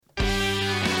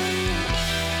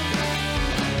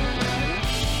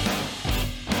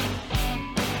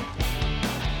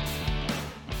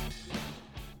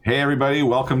Hey everybody,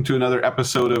 welcome to another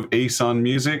episode of Ace on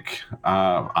Music.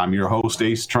 I'm your host,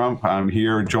 Ace Trump. I'm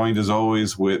here joined as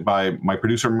always by my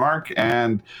producer, Mark,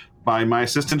 and by my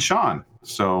assistant, Sean.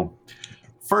 So,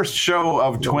 first show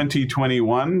of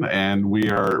 2021, and we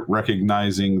are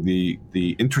recognizing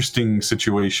the interesting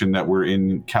situation that we're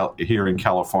in here in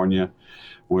California,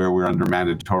 where we're under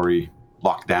mandatory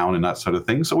lockdown and that sort of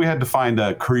thing. So we had to find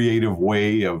a creative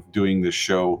way of doing this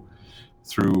show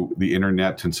through the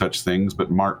internet and such things, but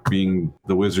Mark, being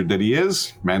the wizard that he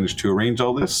is, managed to arrange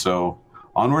all this. So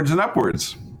onwards and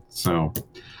upwards. So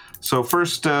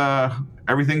first,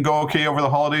 everything go okay over the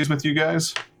holidays with you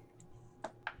guys?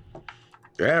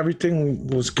 Yeah, everything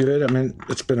was good. I mean,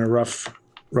 it's been a rough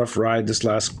ride this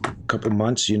last couple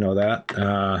months, you know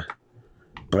that.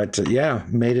 But yeah,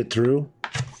 made it through.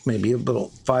 Maybe a little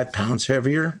 5 pounds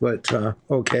heavier, but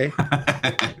okay.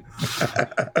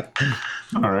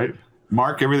 All right.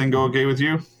 Mark, everything go okay with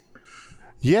you?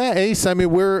 Yeah, Ace. I mean,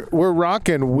 we're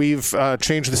rocking. We've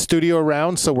changed the studio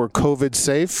around so we're COVID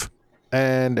safe,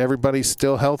 and everybody's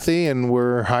still healthy, and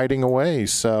we're hiding away.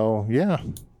 So yeah,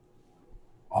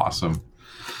 awesome.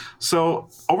 So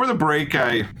over the break,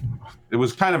 it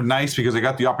was kind of nice because I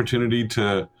got the opportunity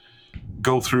to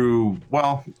go through.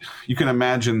 Well, you can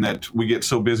imagine that we get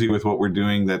so busy with what we're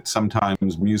doing that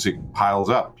sometimes music piles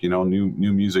up, new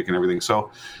music and everything. So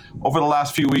over the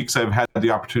last few weeks, I've had the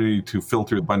opportunity to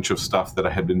filter a bunch of stuff that I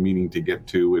had been meaning to get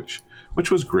to, which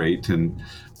was great.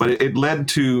 But it led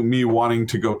to me wanting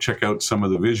to go check out some of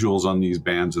the visuals on these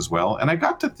bands as well. And I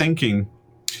got to thinking,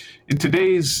 in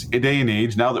today's day and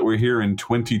age, now that we're here in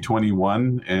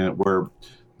 2021, where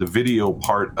the video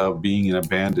part of being in a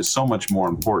band is so much more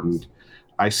important,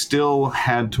 I still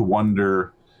had to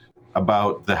wonder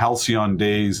about the halcyon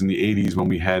days in the 80s when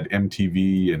we had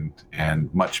MTV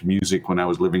and Much Music when I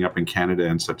was living up in Canada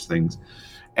and such things,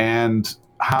 and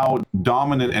how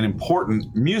dominant and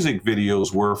important music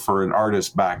videos were for an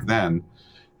artist back then.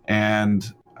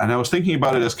 And I was thinking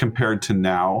about it as compared to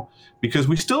now, because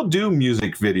we still do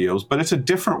music videos, but it's a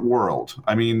different world.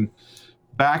 I mean,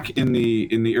 back in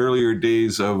the earlier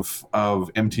days of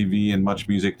MTV and Much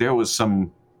Music, there was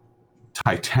some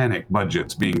titanic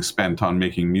budgets being spent on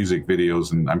making music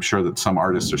videos, and I'm sure that some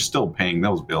artists are still paying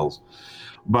those bills.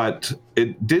 But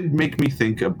it did make me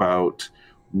think about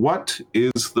what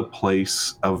is the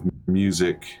place of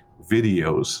music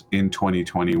videos in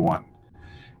 2021,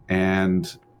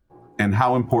 and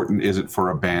how important is it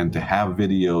for a band to have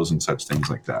videos and such things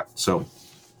like that. So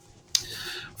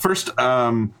first,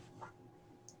 I'm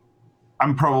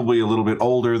probably a little bit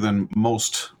older than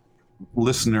most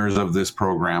listeners of this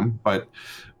program, but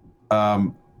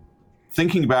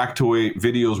thinking back to the way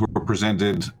videos were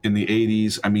presented in the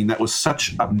 80s, I mean, that was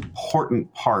such an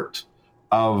important part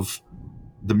of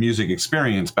the music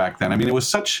experience back then. I mean, it was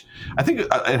such, I think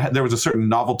there was a certain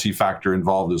novelty factor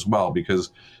involved as well, because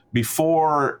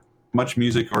before Much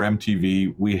Music or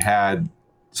MTV, we had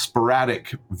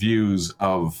sporadic views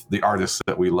of the artists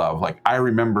that we love. Like, I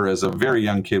remember as a very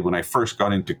young kid when I first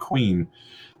got into Queen,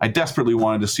 I desperately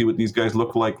wanted to see what these guys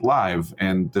look like live.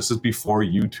 And this is before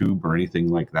YouTube or anything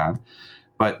like that.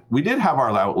 But we did have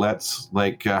our outlets.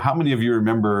 Like, how many of you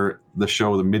remember the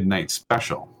show, The Midnight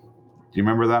Special? Do you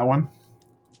remember that one?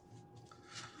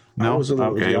 No? I was a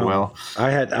little young. Well. I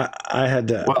had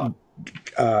to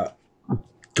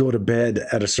go to bed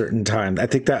at a certain time.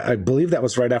 I believe that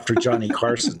was right after Johnny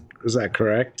Carson. Is that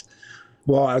correct?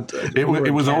 Well,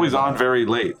 it was always on very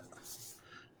late.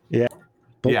 Yeah.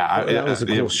 But yeah, that was a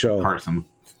cool show. Carson.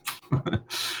 But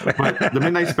the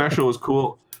Midnight Special was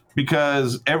cool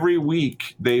because every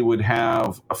week they would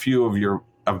have a few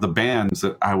of the bands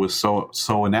that I was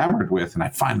so enamored with, and I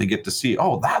finally get to see,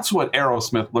 oh, that's what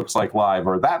Aerosmith looks like live,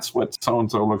 or that's what so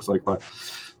and so looks like live.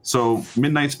 So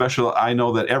Midnight Special, I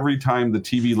know that every time the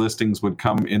TV listings would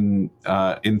come in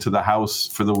into the house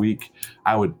for the week,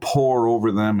 I would pore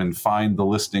over them and find the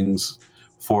listings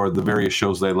for the various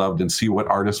shows that I loved and see what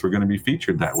artists were going to be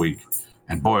featured that week.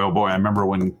 And boy, oh boy, I remember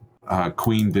when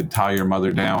Queen did Tie Your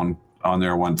Mother Down on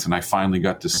there once, and I finally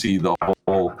got to see the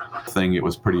whole thing. It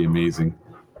was pretty amazing.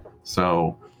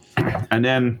 So, and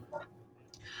then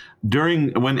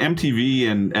when MTV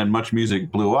and Much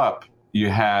Music blew up, you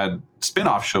had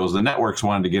spin-off shows. The networks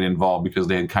wanted to get involved because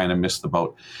they had kind of missed the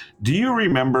boat. Do you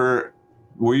remember,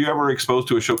 were you ever exposed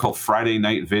to a show called Friday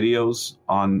Night Videos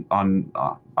on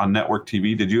network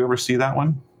TV? Did you ever see that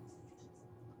one?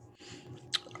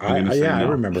 I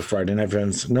remember Friday Night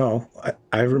Videos. No,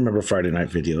 I remember Friday Night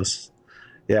Videos.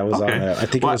 Yeah, it was on. I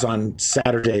think it was on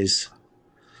Saturdays.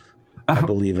 I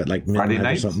believe, at like Friday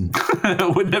midnight or night?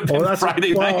 something. Wouldn't have been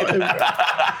Friday night.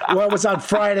 Well, it was on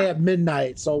Friday at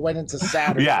midnight, so it went into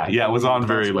Saturday. Yeah, it was on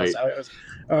very late.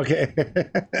 Okay.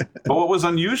 But what was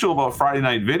unusual about Friday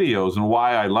night videos and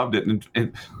why I loved it,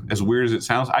 and as weird as it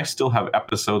sounds, I still have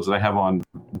episodes that I have on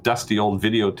dusty old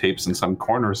videotapes in some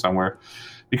corner somewhere,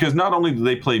 because not only do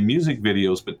they play music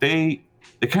videos, but they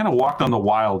kind of walked on the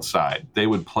wild side. They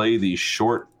would play these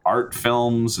short art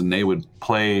films, and they would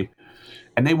play,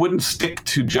 and they wouldn't stick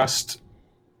to just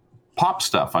pop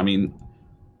stuff. I mean,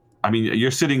 you're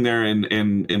sitting there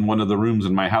in one of the rooms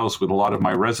in my house with a lot of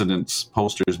my Residents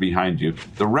posters behind you.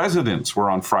 The Residents were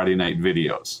on Friday night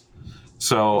videos.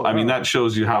 So, I mean, that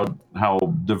shows you how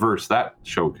diverse that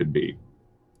show could be.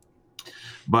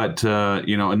 But,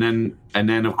 and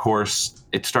then of course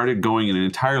it started going in an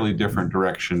entirely different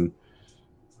direction.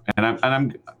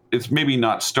 And it's maybe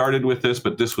not started with this,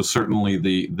 but this was certainly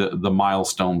the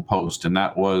milestone post. And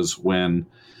that was when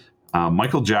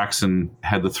Michael Jackson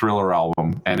had the Thriller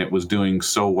album, and it was doing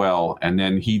so well. And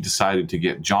then he decided to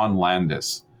get John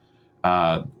Landis,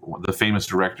 the famous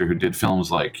director who did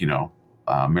films like,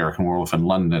 American Werewolf in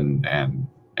London and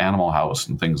Animal House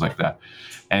and things like that,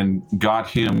 and got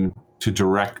him to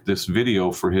direct this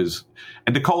video for his.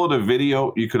 And to call it a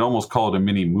video, you could almost call it a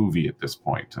mini movie at this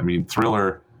point. I mean,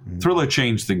 Thriller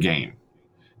changed the game.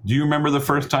 Do you remember the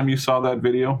first time you saw that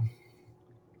video?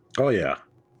 Oh, yeah.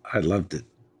 I loved it.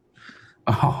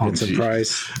 Oh, Vincent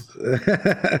Price.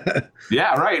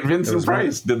 Yeah, right. Vincent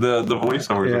Price did the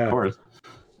voiceovers, of course.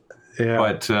 Yeah.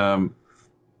 But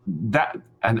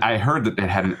and I heard that it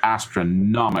had an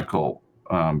astronomical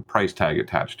price tag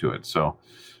attached to it. So,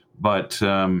 but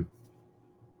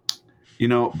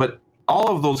but all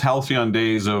of those halcyon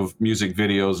days of music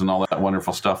videos and all that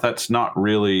wonderful stuff, that's not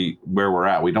really where we're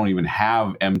at. We don't even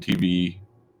have MTV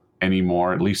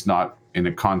anymore, at least not in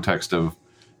the context of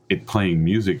it playing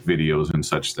music videos and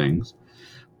such things.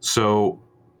 So,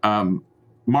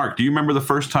 Mark, do you remember the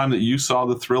first time that you saw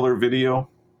the Thriller video?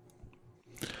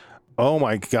 Oh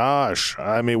my gosh!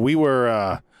 I mean, we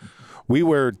were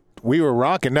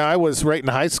rocking. Now, I was right in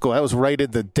high school. I was right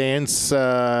at the dance,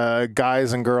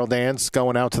 guys and girl dance,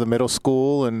 going out to the middle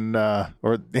school and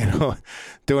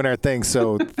doing our thing.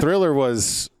 So Thriller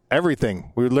was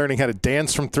everything. We were learning how to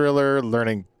dance from Thriller,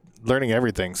 learning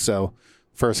everything. So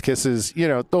first kisses,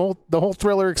 the whole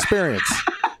Thriller experience.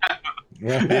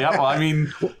 Yeah, well, I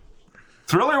mean,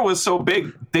 Thriller was so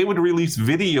big, they would release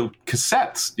video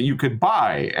cassettes that you could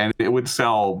buy, and it would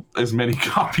sell as many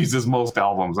copies as most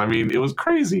albums. I mean, it was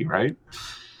crazy, right?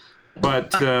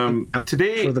 But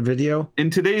today, for the video, in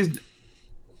today's,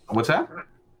 what's that?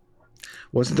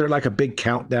 Wasn't there like a big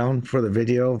countdown for the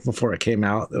video before it came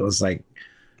out? It was like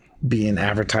being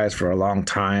advertised for a long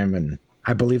time, and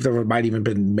I believe there might even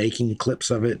been making clips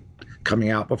of it coming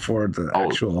out before the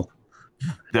actual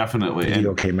definitely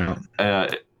video came out.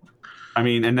 I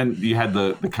mean, and then you had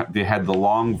the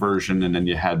long version, and then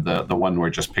you had the one where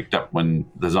it just picked up when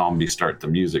the zombies start the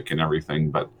music and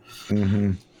everything. But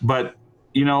but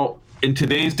in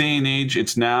today's day and age,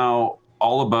 it's now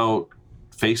all about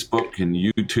Facebook and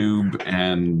YouTube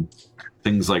and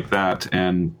things like that.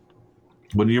 And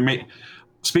when you're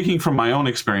speaking from my own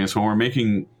experience, when we're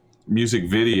making music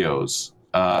videos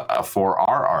for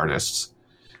our artists,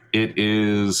 it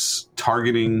is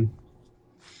targeting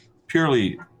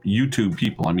purely YouTube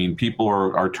people. I mean, people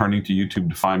are turning to YouTube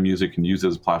to find music and use it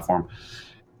as a platform,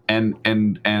 and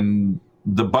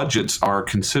the budgets are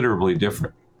considerably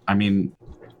different. I mean,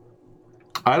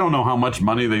 I don't know how much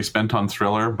money they spent on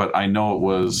Thriller, but I know it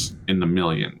was in the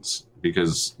millions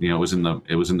because it was in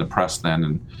the press then,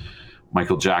 and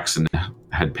Michael Jackson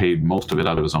had paid most of it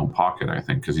out of his own pocket, I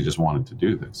think, because he just wanted to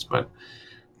do this. But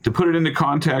to put it into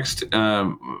context,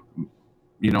 I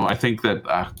think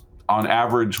that on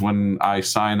average, when I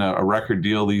sign a record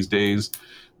deal these days,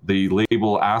 the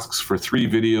label asks for 3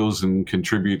 videos and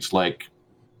contributes like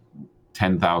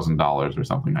 $10,000 or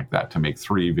something like that to make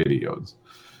 3 videos.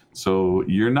 So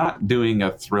you're not doing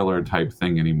a Thriller type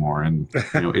thing anymore, and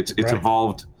it's right.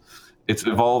 evolved. It's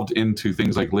evolved into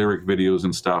things like lyric videos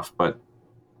and stuff. But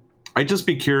I'd just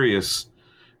be curious.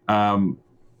 Out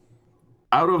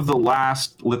of the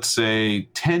last, let's say,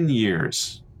 10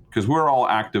 years, because we're all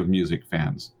active music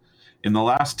fans. In the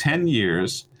last 10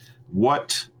 years,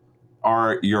 what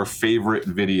are your favorite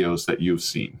videos that you've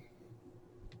seen?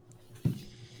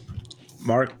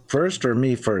 Mark first or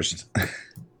me first?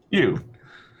 You.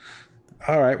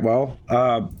 All right. Well,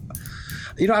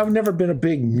 I've never been a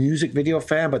big music video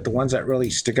fan, but the ones that really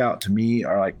stick out to me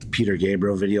are like the Peter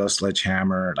Gabriel video,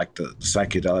 Sledgehammer, like the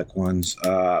psychedelic ones.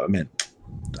 I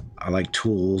like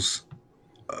Tool's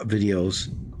videos.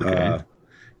 Okay.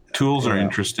 Tools are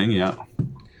interesting, yeah.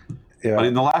 But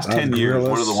in the last 10 years,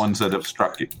 what are the ones that have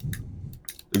struck you?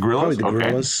 The Gorillaz? Probably the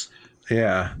Gorillaz.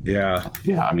 Yeah.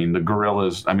 Yeah, I mean, the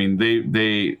Gorillaz, I mean,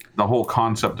 the whole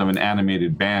concept of an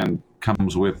animated band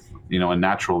comes with, a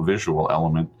natural visual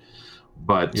element.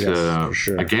 But for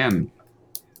sure. Again,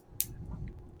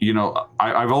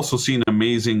 I've also seen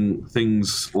amazing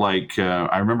things like,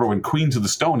 I remember when Queens of the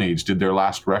Stone Age did their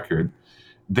last record,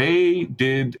 they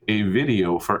did a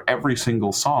video for every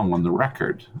single song on the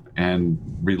record and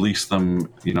released them.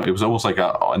 It was almost like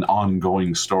an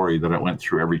ongoing story that it went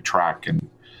through every track. And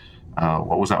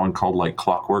what was that one called? Like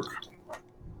Clockwork.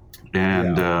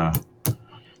 And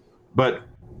but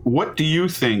what do you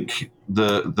think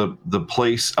the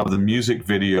place of the music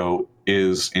video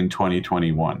is in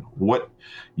 2021? What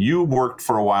you worked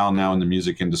for a while now in the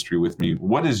music industry with me.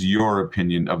 What is your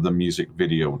opinion of the music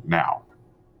video now?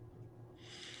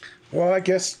 Well, I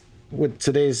guess with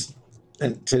today's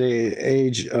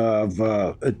age of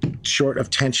short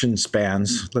attention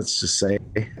spans, let's just say,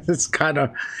 it's got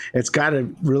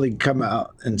to really come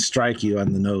out and strike you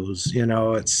on the nose.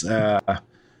 It's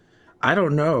I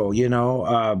don't know.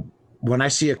 When I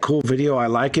see a cool video, I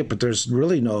like it, but there's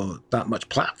really not much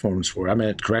platforms for it. I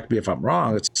mean, correct me if I'm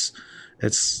wrong.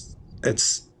 It's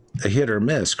a hit or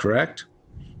miss, correct?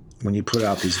 When you put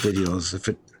out these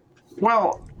videos,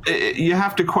 you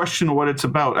have to question what it's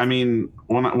about. I mean,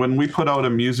 when we put out a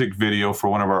music video for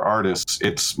one of our artists,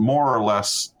 it's more or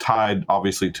less tied,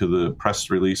 obviously, to the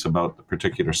press release about the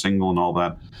particular single and all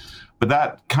that. But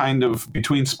that kind of,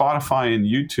 between Spotify and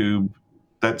YouTube,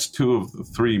 that's two of the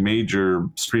three major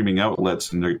streaming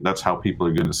outlets, and that's how people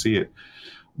are going to see it.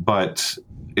 But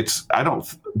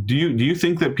do you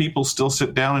think that people still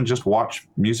sit down and just watch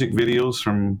music videos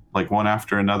from like one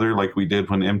after another, like we did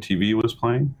when MTV was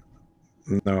playing?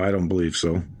 No, I don't believe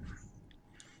so.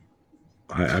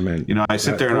 I mean, I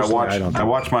sit there and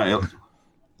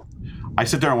I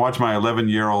sit there and watch my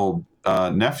 11-year-old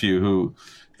nephew, who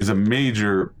is a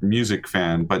major music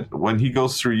fan. But when he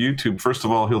goes through YouTube, first of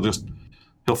all,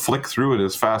 he'll flick through it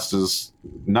as fast as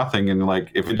nothing, and like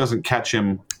if it doesn't catch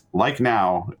him, like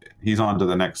now, he's on to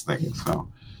the next thing. So,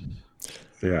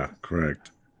 yeah,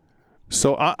 correct.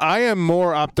 So I am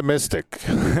more optimistic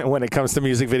when it comes to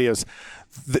music videos.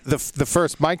 The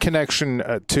first, my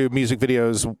connection to music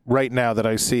videos right now that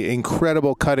I see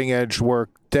incredible cutting edge work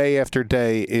day after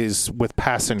day is with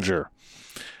Passenger,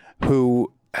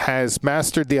 who has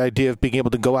mastered the idea of being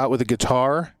able to go out with a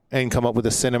guitar and come up with a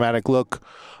cinematic look,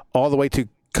 all the way to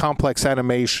complex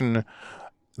animation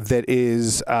that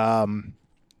is,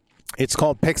 it's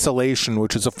called pixelation,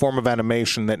 which is a form of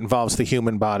animation that involves the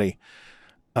human body.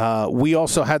 We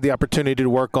also had the opportunity to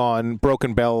work on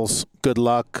Broken Bells, Good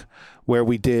Luck, where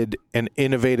we did an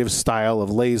innovative style of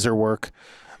laser work.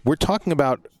 We're talking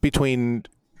about between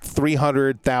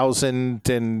 300,000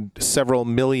 and several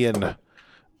million.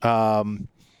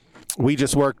 We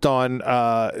just worked on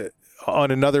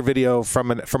another video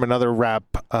from another rap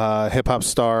hip hop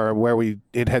star where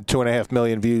it had 2.5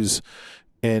 million views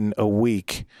in a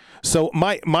week. So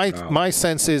my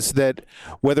sense is that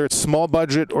whether it's small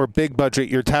budget or big budget,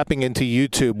 you're tapping into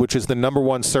YouTube, which is the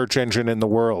 #1 search engine in the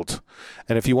world.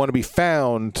 And if you want to be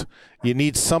found, you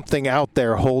need something out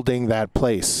there holding that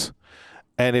place.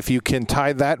 And if you can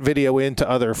tie that video into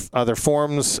other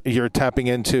forms, you're tapping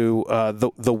into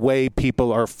the way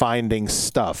people are finding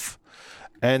stuff.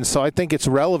 And so I think it's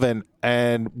relevant,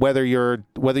 and whether you're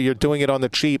doing it on the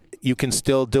cheap, you can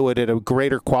still do it at a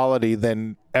greater quality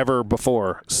than ever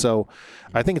before. So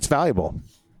I think it's valuable.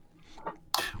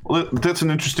 Well, that's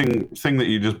an interesting thing that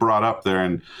you just brought up there.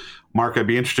 And Mark, I'd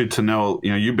be interested to know,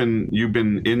 you've been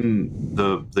in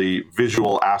the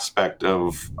visual aspect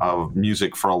of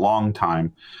music for a long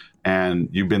time, and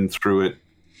you've been through it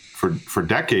for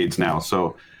decades now.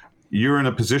 So you're in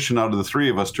a position out of the three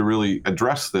of us to really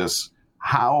address this.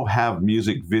 How have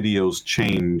music videos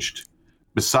changed?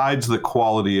 Besides the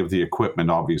quality of the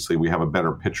equipment, obviously we have a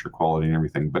better picture quality and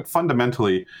everything, but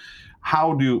fundamentally,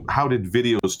 how did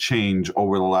videos change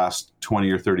over the last 20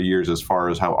 or 30 years as far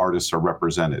as how artists are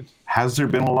represented? Has there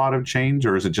been a lot of change,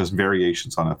 or is it just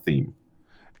variations on a theme?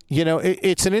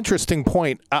 It's an interesting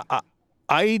point.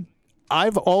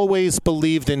 I've always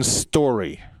believed in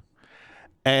story.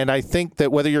 And I think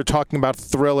that whether you're talking about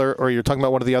Thriller, or you're talking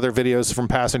about one of the other videos from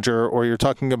Passenger, or you're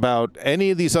talking about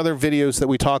any of these other videos that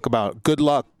we talk about, Good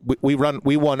Luck, we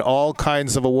won all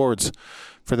kinds of awards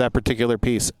for that particular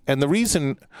piece. And the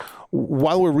reason,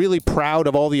 while we're really proud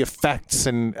of all the effects,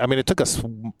 and I mean, it took us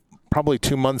probably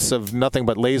 2 months of nothing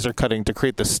but laser cutting to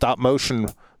create the stop motion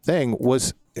thing, it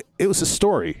was a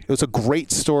story. It was a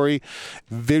great story,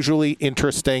 visually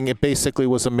interesting. It basically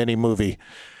was a mini movie.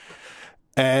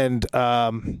 And,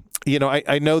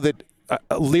 I know that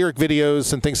lyric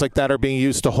videos and things like that are being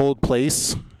used to hold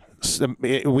place.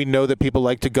 We know that people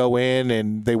like to go in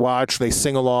and they watch, they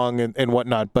sing along and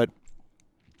whatnot. But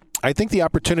I think the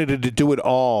opportunity to do it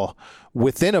all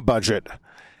within a budget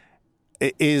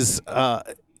is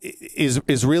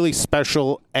really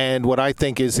special. And what I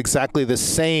think is exactly the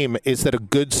same is that a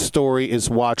good story is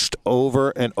watched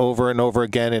over and over and over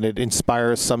again, and it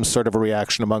inspires some sort of a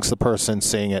reaction amongst the person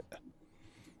seeing it.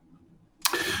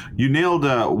 You nailed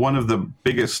one of the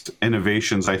biggest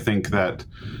innovations I think that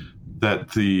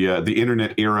the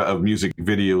internet era of music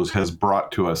videos has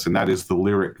brought to us, and that is the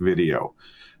lyric video.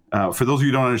 For those of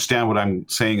you who don't understand what I'm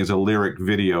saying is a lyric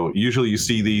video, usually you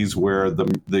see these where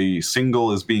the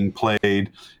single is being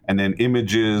played and then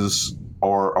images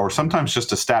or sometimes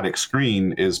just a static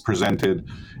screen is presented,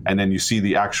 and then you see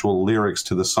the actual lyrics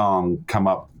to the song come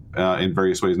up in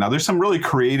various ways. Now, there's some really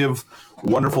creative,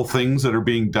 wonderful things that are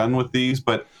being done with these,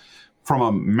 but from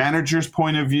a manager's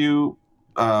point of view,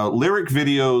 lyric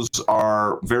videos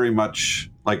are very much,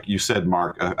 like you said,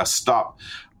 Mark, a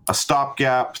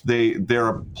stopgap. They're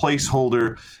a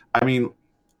placeholder. I mean,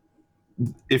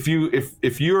 if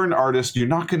you're an artist, you're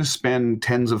not going to spend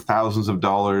tens of thousands of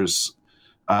dollars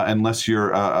unless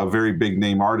you're a very big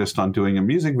name artist on doing a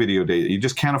music video day. You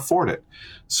just can't afford it.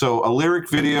 So a lyric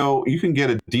video, you can get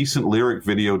a decent lyric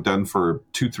video done for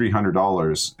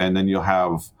 $200-300, and then you'll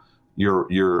have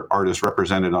your artist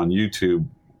represented on YouTube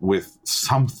with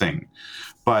something.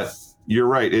 But you're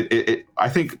right. I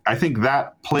think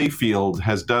that playfield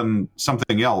has done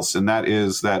something else, and that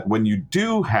is that when you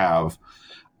do have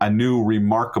a new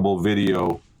remarkable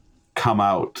video come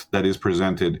out that is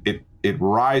presented, it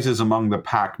rises among the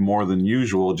pack more than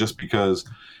usual, just because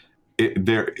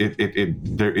there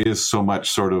is so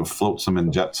much sort of flotsam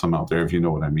and jetsam out there, if you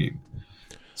know what I mean.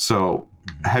 So,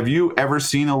 have you ever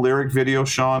seen a lyric video,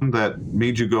 Sean, that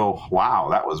made you go, "Wow,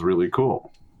 that was really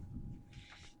cool"?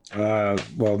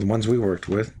 Well, the ones we worked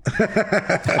with.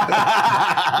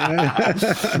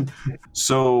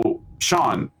 So,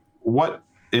 Sean, what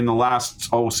in the last,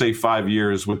 say 5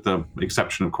 years, with the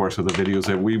exception, of course, of the videos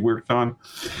that we worked on,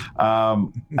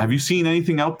 have you seen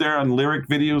anything out there on lyric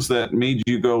videos that made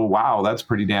you go, "Wow, that's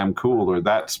pretty damn cool," or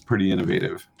 "That's pretty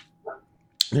innovative"?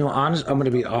 I'm going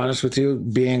to be honest with you.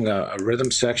 Being a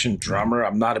rhythm section drummer,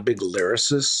 I'm not a big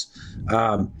lyricist.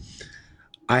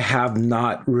 I have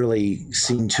not really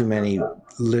seen too many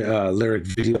lyric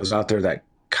videos out there that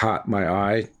caught my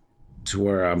eye to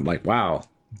where I'm like, wow.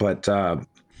 But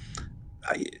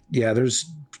there's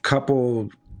a couple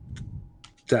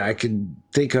that I can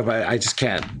think of. I just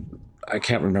can't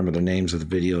remember the names of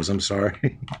the videos. I'm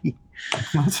sorry.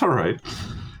 That's all right.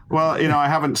 Well, I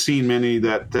haven't seen many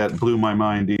that blew my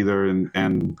mind either.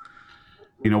 And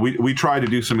we try to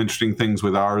do some interesting things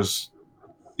with ours,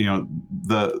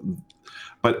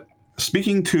 but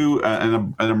speaking to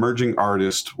an emerging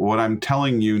artist, what I'm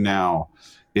telling you now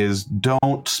is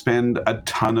don't spend a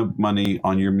ton of money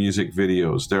on your music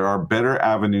videos. There are better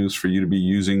avenues for you to be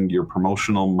using your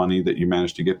promotional money that you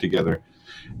managed to get together.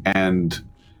 And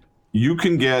you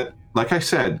can get, like I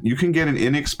said, you can get an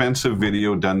inexpensive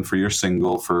video done for your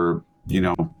single for,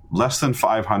 less than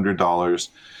 $500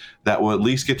 that will at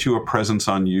least get you a presence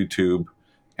on YouTube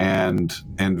and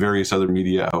various other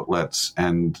media outlets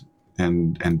and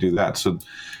do that. So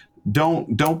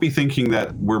don't be thinking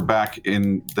that we're back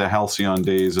in the halcyon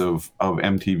days of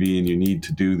MTV and you need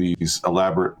to do these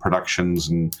elaborate productions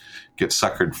and get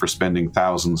suckered for spending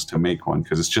thousands to make one,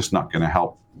 because it's just not going to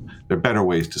help. There are better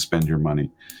ways to spend your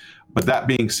money. But that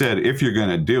being said, if you're going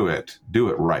to do it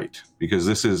right, because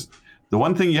this is the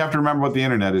one thing you have to remember about the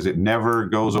internet is it never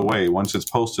goes away. Once it's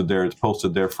posted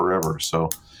there forever. So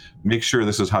make sure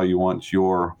this is how you want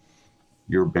your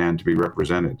band to be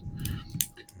represented.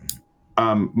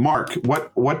 Mark,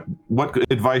 what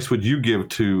advice would you give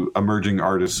to emerging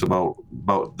artists about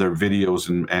their videos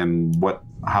and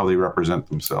how they represent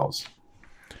themselves?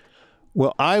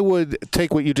 Well, I would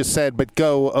take what you just said, but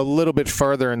go a little bit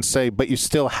further and say, but you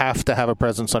still have to have a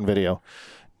presence on video.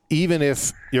 Even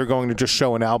if you're going to just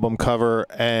show an album cover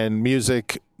and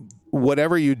music,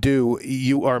 whatever you do,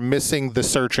 you are missing the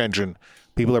search engine.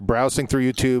 People are browsing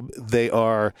through YouTube. They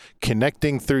are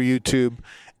connecting through YouTube.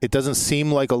 It doesn't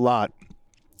seem like a lot,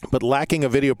 but lacking a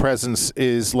video presence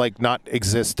is like not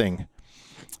existing.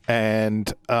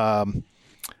 And I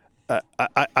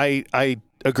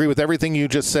agree with everything you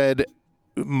just said.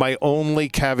 My only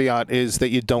caveat is that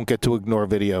you don't get to ignore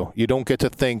video. You don't get to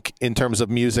think in terms of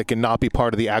music and not be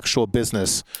part of the actual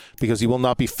business, because you will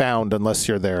not be found unless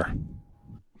you're there.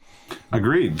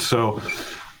 Agreed. So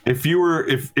if you were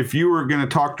going to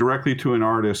talk directly to an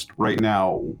artist right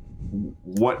now,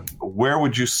 where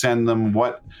would you send them?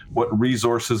 What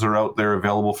resources are out there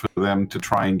available for them to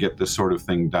try and get this sort of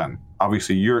thing done?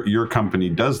 Obviously, your company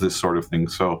does this sort of thing.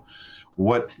 So,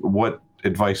 what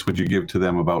advice would you give to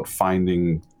them about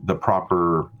finding the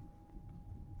proper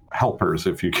helpers,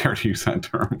 if you care to use that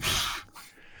term?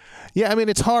 Yeah, I mean,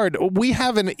 it's hard. We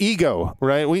have an ego,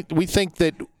 right? We think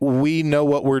that we know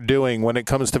what we're doing when it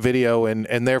comes to video,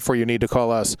 and therefore you need to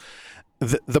call us.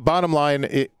 The bottom line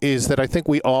is that I think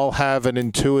we all have an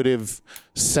intuitive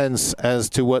sense as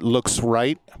to what looks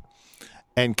right,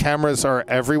 and cameras are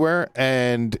everywhere,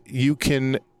 and you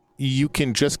can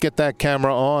just get that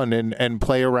camera on and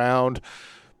play around,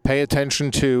 pay attention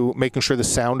to making sure the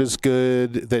sound is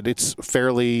good, that it's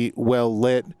fairly well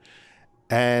lit,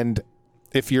 and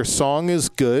if your song is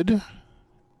good,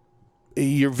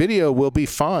 your video will be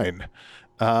fine.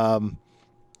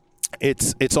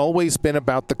 It's always been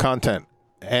about the content,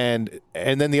 and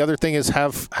then the other thing is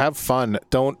have fun.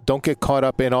 Don't get caught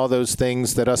up in all those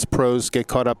things that us pros get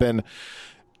caught up in.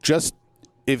 Just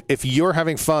if you're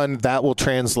having fun, that will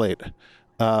translate.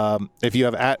 If you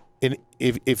have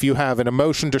if you have an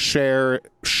emotion to share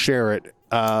it.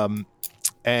 And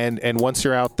once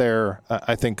you're out there,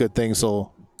 I think good things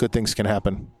can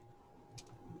happen.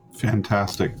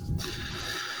 Fantastic.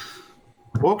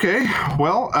 Okay,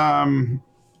 well,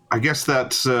 I guess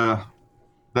that's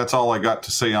all I got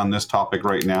to say on this topic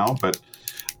right now. But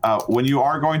when you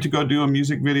are going to go do a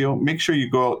music video, make sure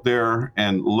you go out there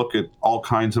and look at all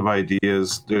kinds of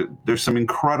ideas. There's some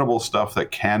incredible stuff that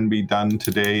can be done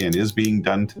today and is being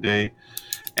done today.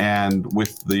 And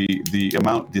with the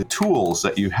tools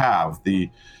that you have,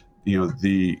 the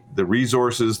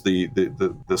resources,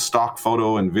 the stock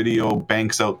photo and video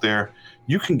banks out there,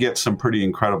 you can get some pretty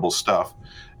incredible stuff.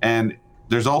 And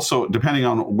there's also, depending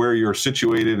on where you're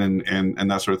situated and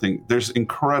that sort of thing, there's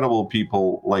incredible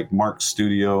people like Mark's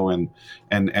studio and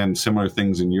similar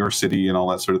things in your city and all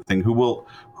that sort of thing who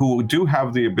do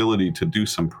have the ability to do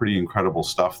some pretty incredible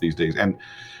stuff these days. And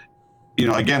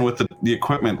again, with the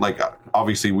equipment, like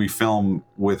obviously we film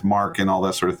with Mark and all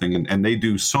that sort of thing, and they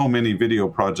do so many video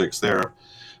projects there,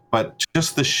 but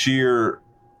just the sheer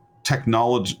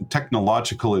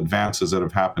technological advances that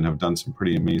have happened have done some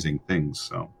pretty amazing things.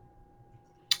 So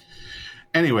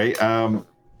anyway, I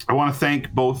want to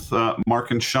thank both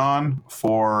Mark and Sean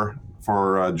for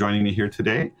joining me here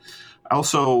today. I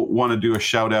also want to do a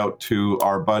shout out to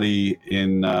our buddy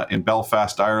in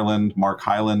Belfast, Ireland, Mark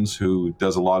Hylands, who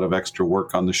does a lot of extra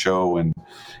work on the show and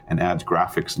adds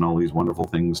graphics and all these wonderful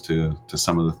things to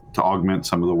augment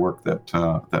some of the work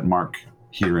that Mark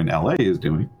here in LA is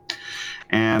doing.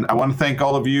 And I want to thank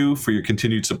all of you for your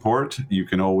continued support. You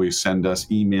can always send us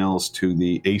emails to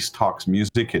the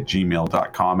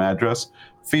acetalksmusic@gmail.com address.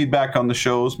 Feedback on the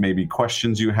shows, maybe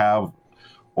questions you have,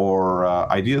 or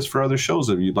ideas for other shows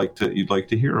that you'd like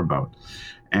to hear about.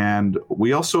 And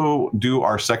we also do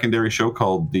our secondary show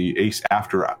called the Ace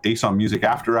on Music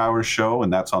After Hours show,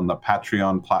 and that's on the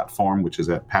Patreon platform, which is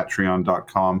at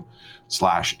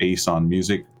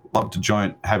patreon.com/aceonmusic. Love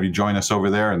to have you join us over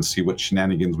there and see what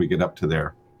shenanigans we get up to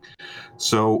there.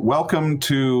 So welcome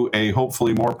to a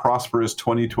hopefully more prosperous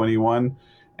 2021.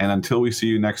 And until we see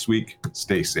you next week,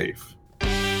 stay safe.